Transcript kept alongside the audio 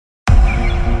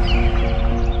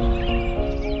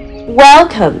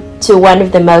Welcome to one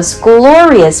of the most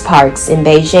glorious parks in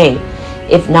Beijing,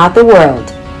 if not the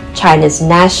world, China's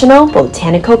National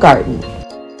Botanical Garden.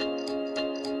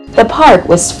 The park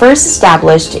was first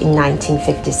established in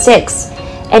 1956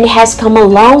 and has come a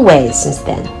long way since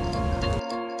then.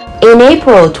 In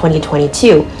April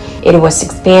 2022, it was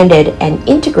expanded and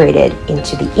integrated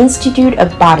into the Institute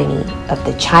of Botany of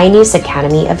the Chinese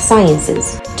Academy of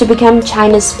Sciences to become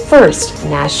China's first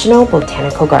National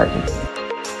Botanical Garden.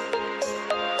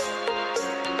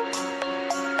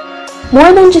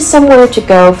 More than just somewhere to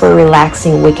go for a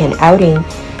relaxing weekend outing,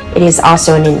 it is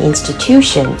also an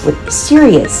institution with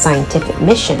serious scientific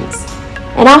missions,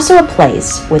 and also a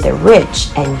place with a rich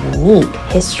and unique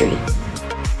history.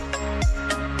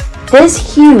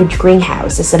 This huge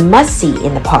greenhouse is a must-see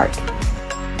in the park.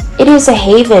 It is a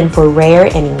haven for rare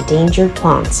and endangered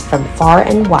plants from far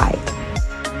and wide.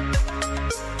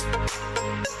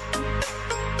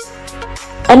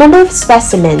 A number of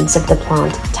specimens of the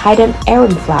plant Titan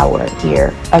arum flower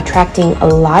here, attracting a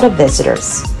lot of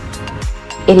visitors.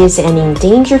 It is an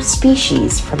endangered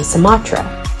species from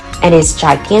Sumatra, and its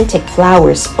gigantic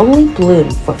flowers only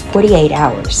bloom for 48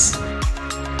 hours.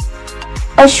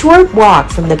 A short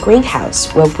walk from the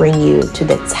greenhouse will bring you to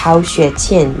the Cao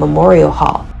Xueqin Memorial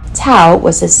Hall. Cao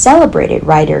was a celebrated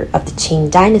writer of the Qing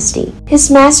dynasty.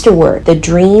 His masterwork, The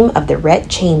Dream of the Red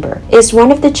Chamber, is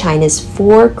one of China's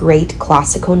 4 great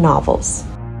classical novels,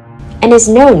 and is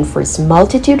known for its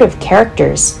multitude of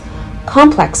characters,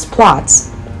 complex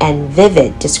plots, and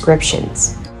vivid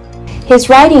descriptions. His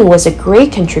writing was a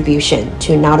great contribution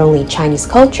to not only Chinese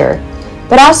culture,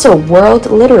 but also world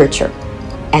literature,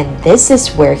 and this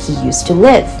is where he used to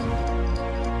live.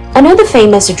 Another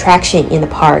famous attraction in the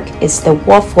park is the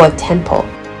Wofo Temple,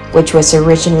 which was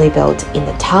originally built in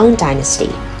the Tang Dynasty.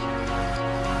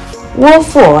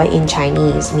 Wofo in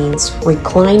Chinese means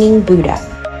reclining Buddha.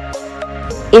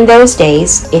 In those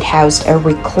days, it housed a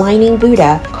reclining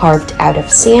Buddha carved out of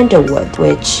sandalwood,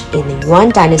 which, in the Yuan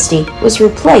Dynasty, was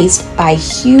replaced by a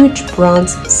huge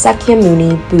bronze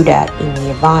Sakyamuni Buddha in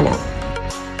Nirvana.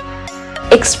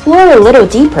 Explore a little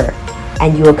deeper,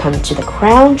 and you will come to the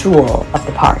crown jewel of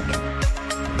the park,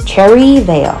 Cherry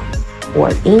Vale,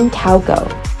 or Yin Taogo.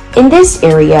 In this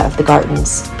area of the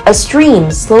gardens, a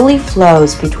stream slowly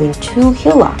flows between 2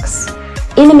 hillocks.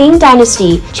 In the Ming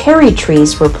Dynasty, cherry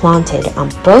trees were planted on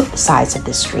both sides of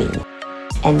the stream,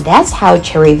 and that's how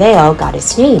Cherry Vale got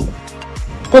its name.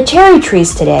 The cherry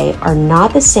trees today are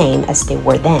not the same as they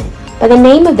were then, but the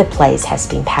name of the place has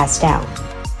been passed down.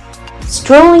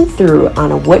 Strolling through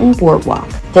on a wooden boardwalk,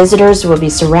 visitors will be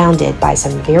surrounded by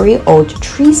some very old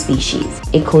tree species,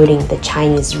 including the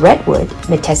Chinese redwood,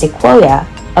 Metasequoia,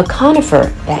 a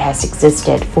conifer that has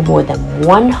existed for more than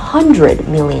 100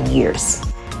 million years.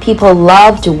 People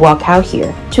love to walk out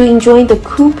here to enjoy the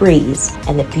cool breeze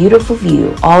and the beautiful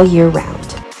view all year round.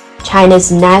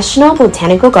 China's National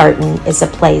Botanical Garden is a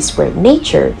place where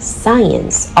nature,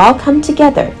 science all come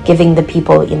together, giving the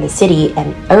people in the city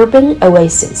an urban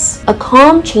oasis, a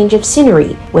calm change of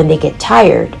scenery when they get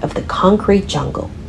tired of the concrete jungle.